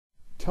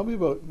Tell me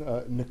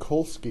about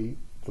Nikolski,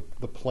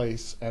 the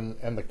place,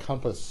 and the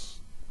compass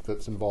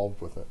that's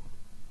involved with it.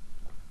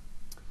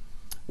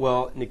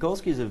 Well,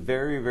 Nikolski is a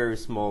very, very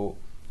small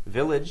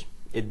village.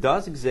 It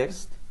does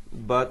exist,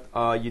 but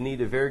you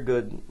need a very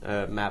good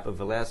map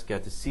of Alaska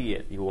to see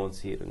it. You won't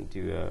see it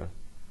into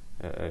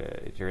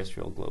a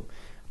terrestrial globe.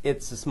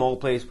 It's a small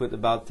place with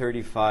about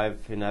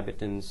 35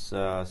 inhabitants,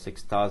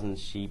 6,000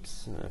 sheep,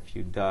 a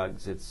few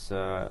dogs. It's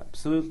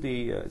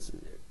absolutely it's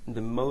the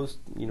most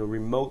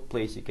remote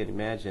place you can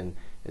imagine.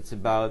 It's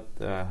about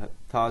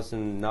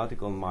 1,000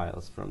 nautical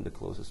miles from the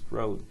closest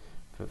road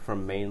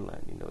from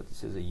mainland.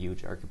 This is a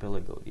huge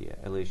archipelago, the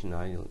Aleutian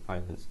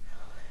Islands.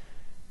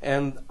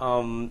 And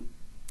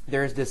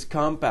there's this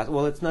compass.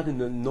 Well, it's not in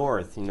the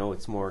north,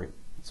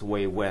 it's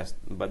way west.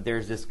 But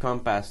there's this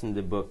compass in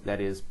the book that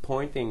is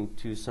pointing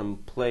to some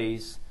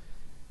place,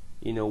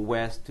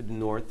 west to the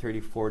north,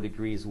 34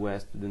 degrees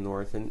west to the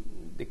north. And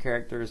the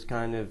character is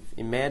kind of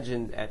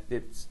imagined that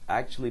it's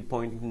actually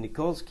pointing to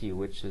Nikolski,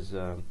 which is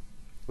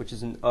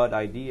an odd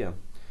idea.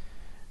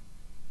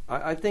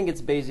 I think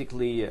it's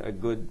basically a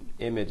good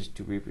image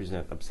to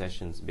represent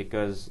obsessions,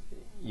 because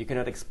you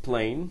cannot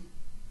explain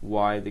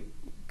why the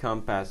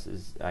compass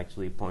is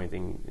actually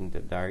pointing in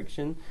that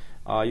direction.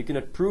 You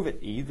cannot prove it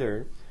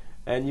either,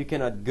 and you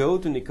cannot go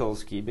to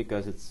Nikolski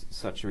because it's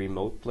such a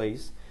remote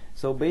place.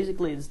 So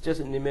basically it's just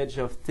an image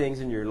of things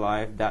in your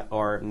life that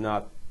are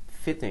not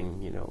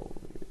fitting.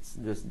 It's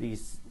just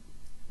these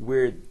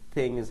weird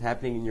things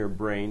happening in your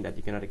brain that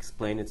you cannot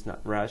explain. It's not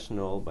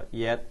rational, but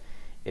yet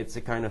it's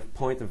a kind of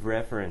point of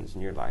reference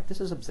in your life.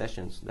 This is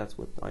obsessions. That's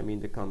what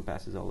the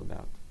compass is all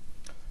about.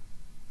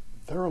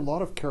 There are a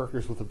lot of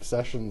characters with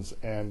obsessions,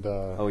 and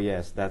oh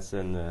yes, that's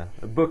a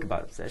book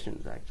about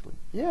obsessions, actually.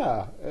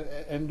 Yeah,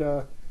 and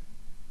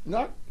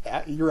not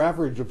your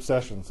average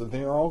obsessions, and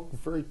they are all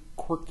very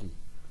quirky.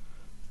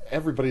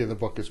 Everybody in the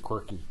book is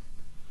quirky.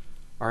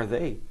 Are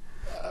they?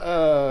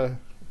 I'm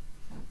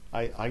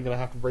gonna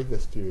have to break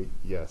this to you.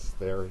 Yes,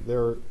 they're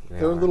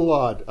a little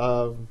odd.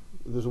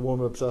 There's a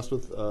woman obsessed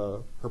with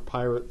her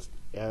pirate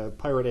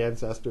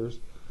ancestors.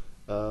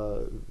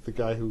 The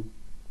guy who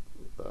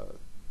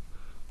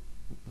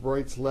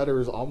writes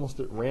letters almost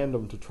at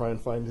random to try and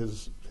find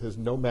his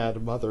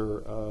nomad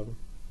mother.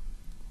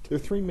 There are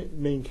three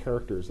main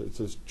characters. It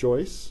says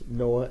Joyce,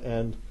 Noah,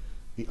 and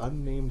the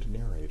unnamed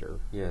narrator.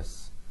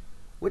 Yes,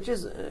 which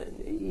is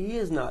he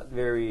is not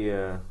very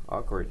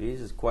awkward. He's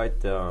just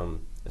quite a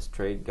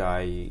straight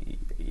guy.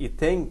 He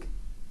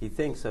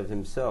thinks of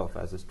himself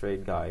as a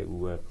straight guy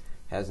who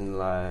hasn't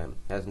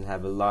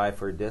have a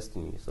life or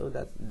destiny. So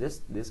that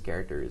this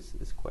character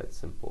is quite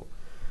simple.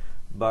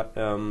 But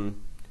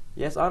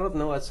yes, I don't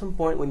know. At some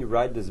point when you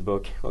write this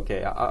book,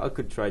 okay, I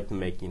could try to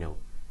make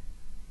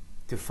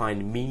to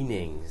find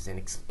meanings and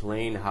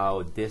explain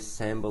how this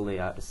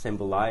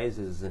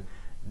symbolizes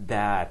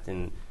that.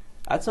 And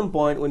at some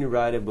point when you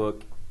write a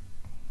book,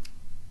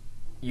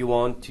 you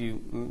want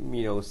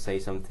to say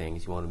some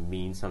things, you want to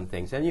mean some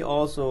things, and you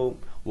also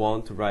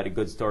want to write a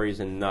good stories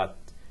and not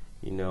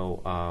you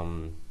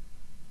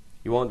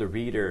want the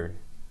reader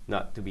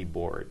not to be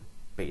bored,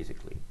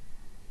 basically.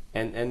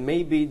 And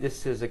maybe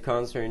this is a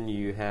concern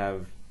you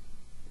have.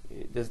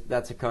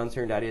 That's a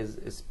concern that is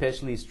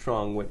especially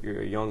strong when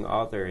you're a young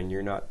author and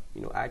you're not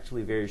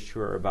actually very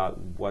sure about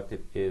what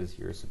it is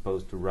you're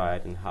supposed to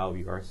write and how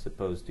you are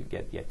supposed to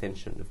get the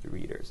attention of the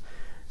readers.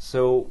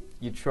 So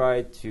you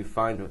try to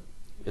find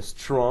a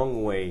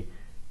strong way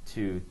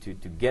to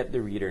get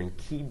the reader and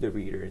keep the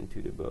reader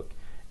into the book.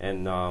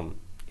 And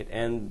it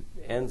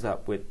ends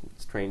up with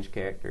strange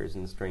characters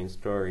and strange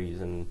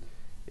stories, and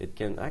it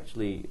can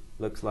actually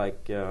look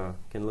like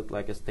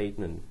a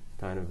statement,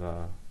 kind of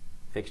a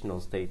fictional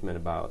statement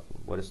about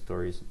what a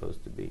story is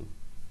supposed to be.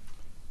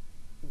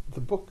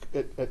 The book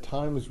at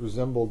times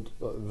resembled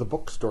the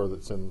bookstore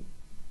that's in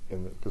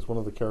it, because one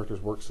of the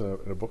characters works in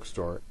a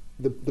bookstore.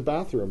 The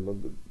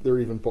bathroom, there are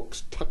even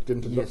books tucked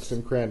into nooks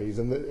and crannies,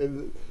 and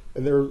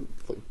they're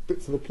like,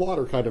 bits of the plot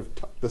are kind of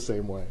tucked the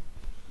same way.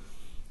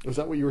 Was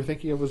that what you were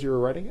thinking of as you were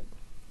writing it?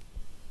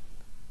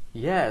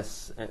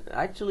 Yes,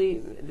 actually,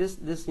 this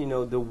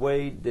the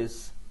way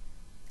this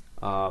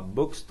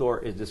bookstore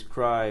is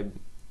described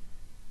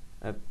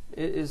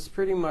is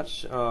pretty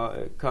much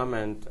a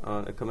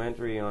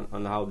commentary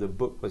on how the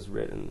book was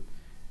written,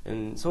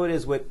 and so it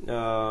is with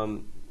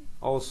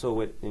also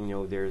with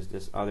there's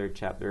this other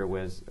chapter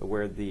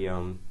where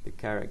the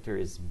character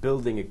is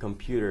building a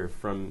computer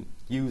from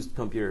used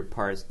computer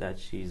parts that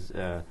she's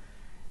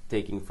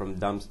taking from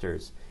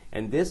dumpsters.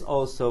 And this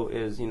also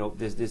is,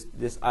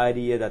 this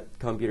idea that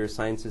computer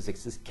science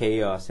is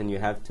chaos, and you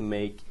have to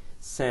make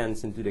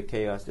sense into the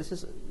chaos. This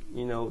is,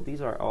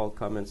 these are all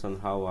comments on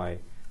how I've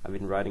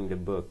been writing the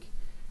book.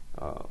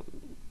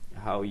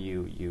 How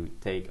you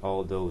take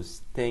all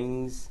those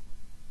things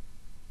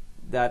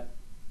that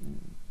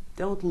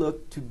don't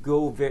look to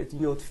go very,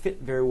 to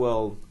fit very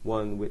well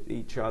one with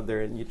each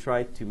other, and you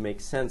try to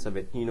make sense of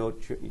it. You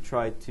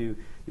try to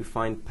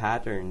find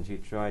patterns. You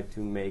try to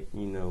make,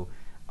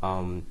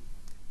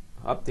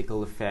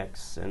 optical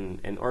effects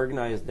and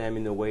organize them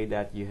in a way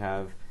that you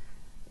have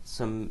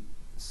some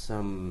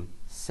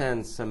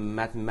sense, some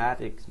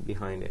mathematics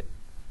behind it.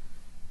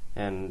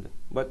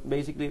 But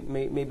basically,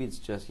 maybe it's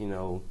just,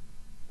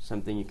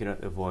 something you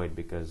cannot avoid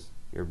because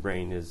your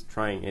brain is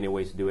trying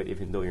anyways to do it,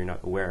 even though you're not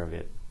aware of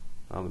it.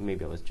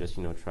 Maybe I was just,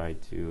 try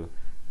to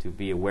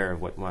be aware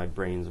of what my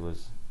brain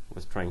was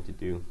trying to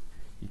do.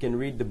 You can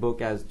read the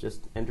book as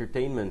just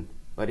entertainment,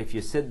 but if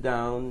you sit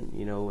down,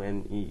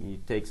 and you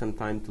take some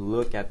time to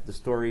look at the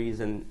stories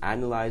and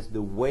analyze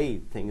the way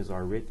things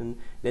are written,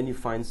 then you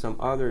find some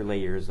other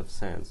layers of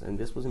sense. And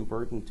this was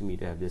important to me,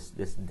 to have this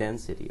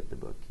density of the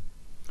book.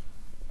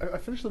 I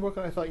finished the book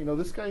and I thought,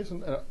 this guy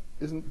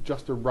isn't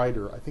just a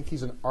writer. I think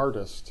he's an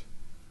artist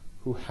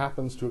who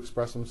happens to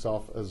express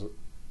himself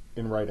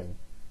in writing.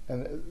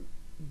 And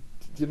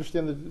do you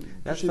understand the?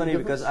 That's funny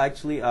because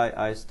actually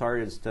I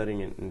started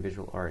studying in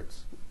visual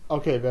arts.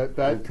 Okay,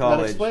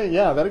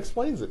 that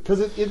explains it, because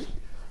it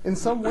in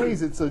some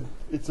ways it's a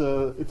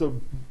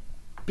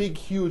big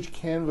huge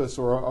canvas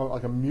or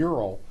like a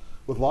mural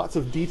with lots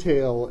of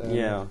detail. And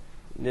yeah.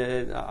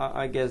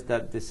 I guess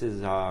that this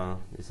is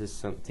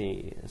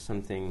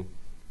something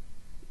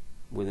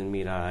within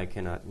me that I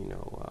cannot,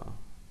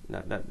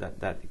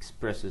 that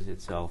expresses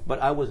itself.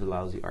 But I was a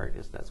lousy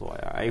artist. That's why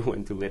I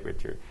went to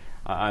literature.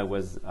 I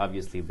was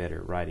obviously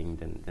better writing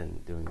than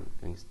doing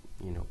things,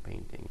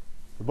 painting.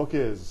 The book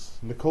is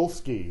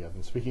Nikolski. I've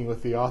been speaking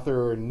with the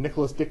author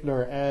Nicolas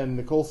Dickner and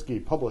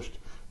Nikolski, published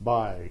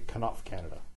by Knopf Canada.